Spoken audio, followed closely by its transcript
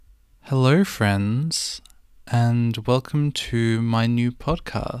Hello, friends, and welcome to my new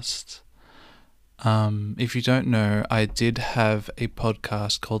podcast. If you don't know, I did have a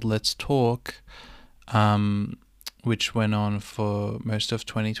podcast called Let's Talk, which went on for most of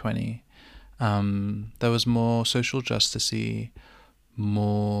 2020. That was more social justicey,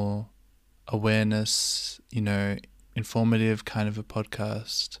 more awareness, informative kind of a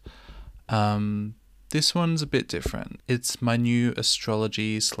podcast. This one's a bit different. It's my new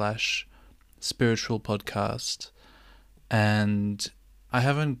astrology / spiritual podcast, and I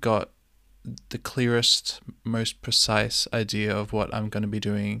haven't got the clearest, most precise idea of what I'm going to be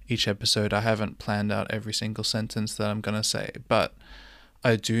doing each episode. I haven't planned out every single sentence that I'm going to say, but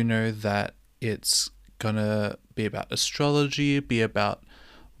I do know that it's going to be about astrology, be about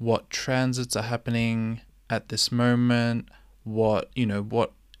what transits are happening at this moment, what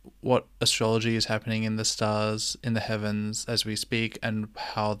astrology is happening in the stars, in the heavens as we speak, and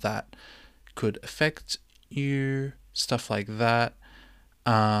how that could affect you, stuff like that.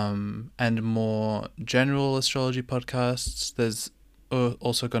 And more general astrology podcasts. There's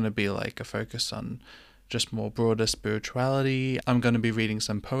also going to be like a focus on just more broader spirituality. I'm going to be reading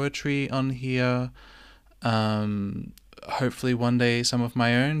some poetry on here. Hopefully one day some of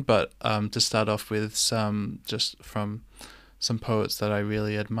my own, but to start off with some just from some poets that I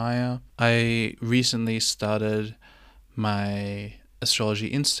really admire. I recently started my astrology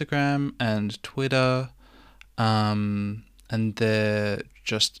Instagram and Twitter, and they're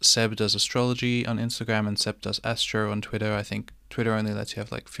just Seb Does Astrology on Instagram and Seb Does Astro on Twitter. I think Twitter only lets you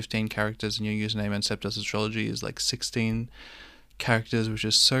have like 15 characters in your username, and Seb Does Astrology is like 16 characters, which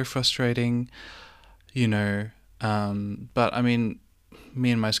is so frustrating, but I mean, me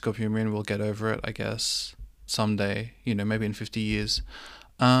and my Scorpio Moon will get over it, I guess, someday, maybe in 50 years.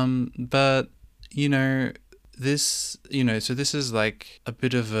 But this, so this is like a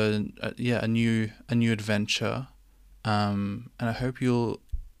bit of a new adventure. And I hope you'll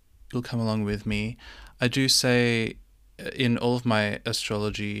come along with me. I do say in all of my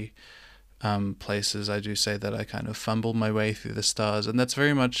astrology places, I do say that I kind of fumble my way through the stars, and that's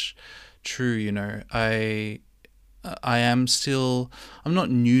very much true. I'm not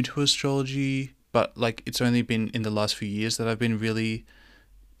new to astrology, but like it's only been in the last few years that I've been really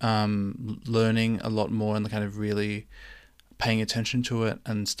learning a lot more and kind of really paying attention to it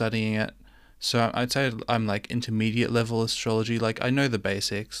and studying it. So I'd say I'm like intermediate level astrology. Like I know the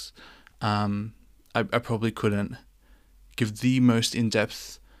basics. I probably couldn't give the most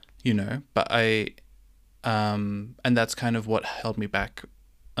in-depth, but and that's kind of what held me back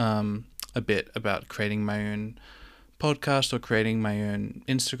a bit about creating my own podcast or creating my own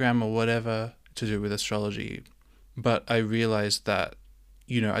Instagram or whatever to do with astrology. But I realized that,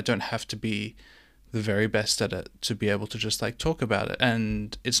 I don't have to be the very best at it to be able to just like talk about it.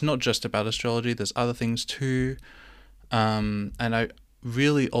 And it's not just about astrology, there's other things too. And I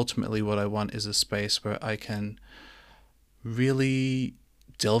really, ultimately, what I want is a space where I can really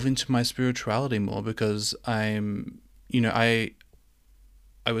delve into my spirituality more, because I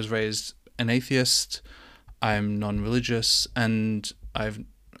was raised an atheist. I'm non-religious, and I've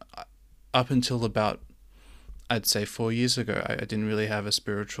up until about, I'd say 4 years ago, I didn't really have a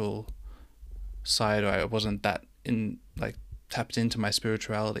spiritual side, or I wasn't that tapped into my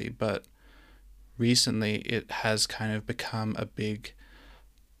spirituality. But recently it has kind of become a big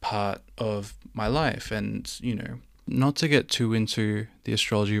part of my life. And not to get too into the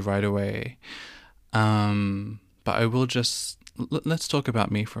astrology right away, but I will just let's talk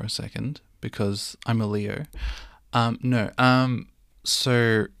about me for a second, because I'm a Leo.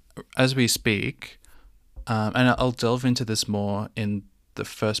 So as we speak, and I'll delve into this more in the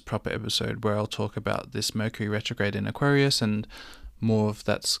first proper episode, where I'll talk about this Mercury retrograde in Aquarius and more of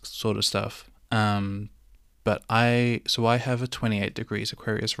that sort of stuff. But I have a 28 degrees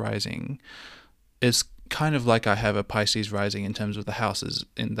Aquarius rising. It's kind of like I have a Pisces rising in terms of the houses,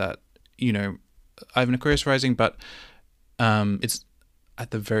 in that, I have an Aquarius rising, but it's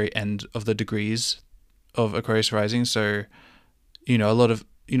at the very end of the degrees of Aquarius rising. So, a lot of,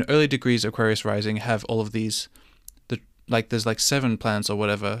 early degrees Aquarius rising have all of these, there's like 7 planets or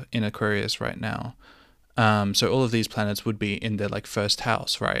whatever in Aquarius right now. So all of these planets would be in their like first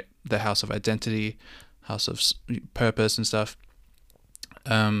house, right? The house of identity, house of purpose and stuff.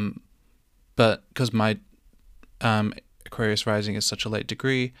 But because my Aquarius rising is such a late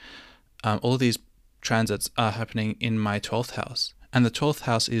degree, all of these transits are happening in my 12th house. And the 12th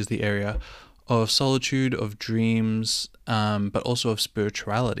house is the area of solitude, of dreams, but also of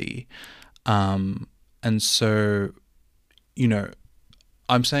spirituality. And so,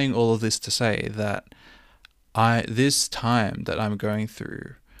 I'm saying all of this to say that this time that I'm going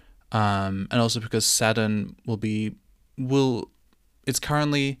through, And also because Saturn it's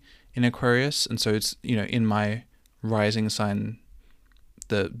currently in Aquarius, and so it's, in my rising sign,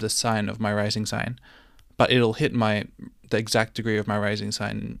 the sign of my rising sign, but it'll hit the exact degree of my rising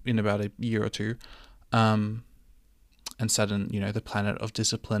sign in about a year or two. And Saturn, the planet of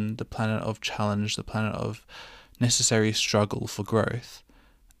discipline, the planet of challenge, the planet of necessary struggle for growth.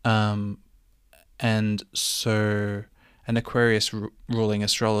 And Aquarius ruling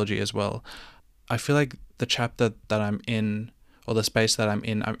astrology as well. I feel like the chapter that I'm in, or the space that I'm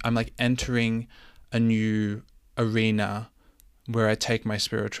in, I'm like entering a new arena where I take my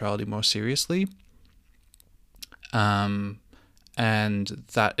spirituality more seriously. And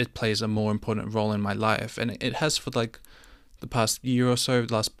that it plays a more important role in my life. And it has for like the past year or so,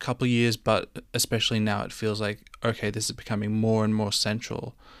 the last couple of years, but especially now it feels like, okay, this is becoming more and more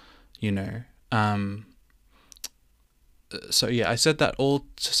central, So yeah, I said that all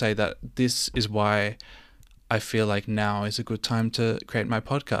to say that this is why I feel like now is a good time to create my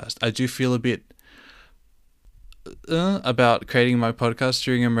podcast. I do feel a bit about creating my podcast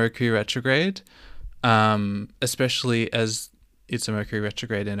during a Mercury retrograde, especially as it's a Mercury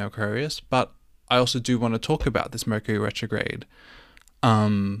retrograde in Aquarius, but I also do want to talk about this Mercury retrograde.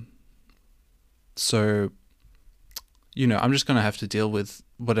 So, I'm just going to have to deal with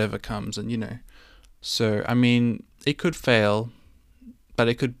whatever comes, and, so, I mean, it could fail, but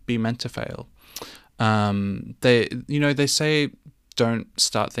it could be meant to fail. They say don't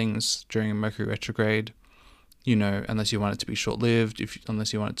start things during a Mercury retrograde, unless you want it to be short-lived,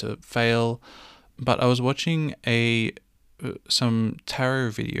 unless you want it to fail. But I was watching some tarot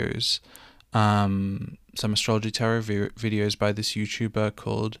videos, some astrology tarot videos by this YouTuber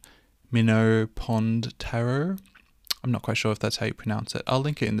called Minnow Pond Tarot. I'm not quite sure if that's how you pronounce it. I'll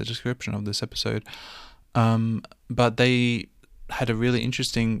link it in the description of this episode. But they had a really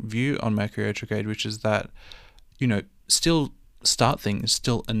interesting view on Mercury retrograde, which is that, still start things,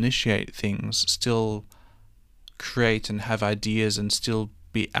 still initiate things, still create and have ideas and still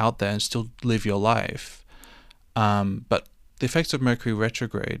be out there and still live your life. But the effects of Mercury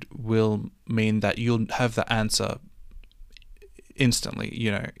retrograde will mean that you'll have the answer instantly,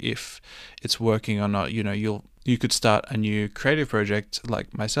 if it's working or not. You could start a new creative project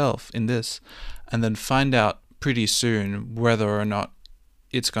like myself in this, and then find out pretty soon whether or not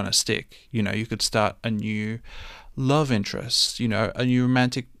it's going to stick. You could start a new love interest, a new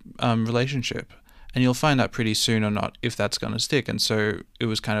romantic relationship, and you'll find out pretty soon or not if that's going to stick. And so it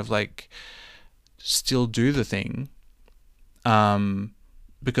was kind of like, still do the thing,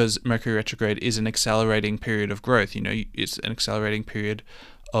 because Mercury retrograde is an accelerating period of growth. It's an accelerating period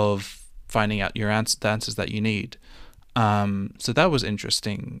of finding out the answers that you need. So that was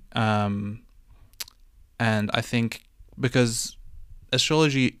interesting. And I think because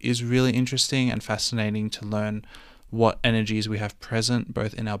astrology is really interesting and fascinating to learn what energies we have present,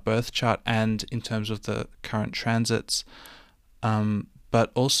 both in our birth chart and in terms of the current transits.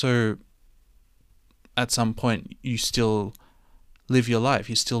 But also, at some point, you still live your life.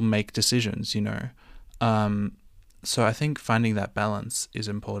 You still make decisions, So I think finding that balance is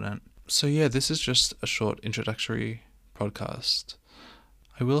important. So yeah, this is just a short introductory podcast.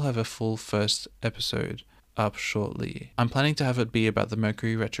 I will have a full first episode up shortly. I'm planning to have it be about the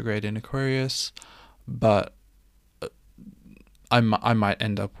Mercury retrograde in Aquarius, but I might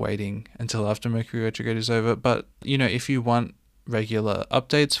end up waiting until after Mercury retrograde is over. But, if you want regular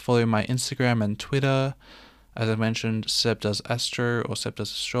updates, follow my Instagram and Twitter. As I mentioned, Seb Does Astro or Seb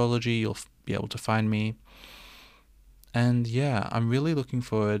Does Astrology. You'll be able to find me. And yeah, I'm really looking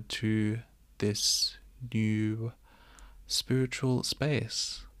forward to this new spiritual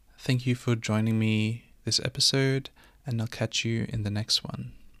space. Thank you for joining me this episode, and I'll catch you in the next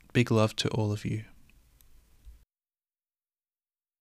one. Big love to all of you.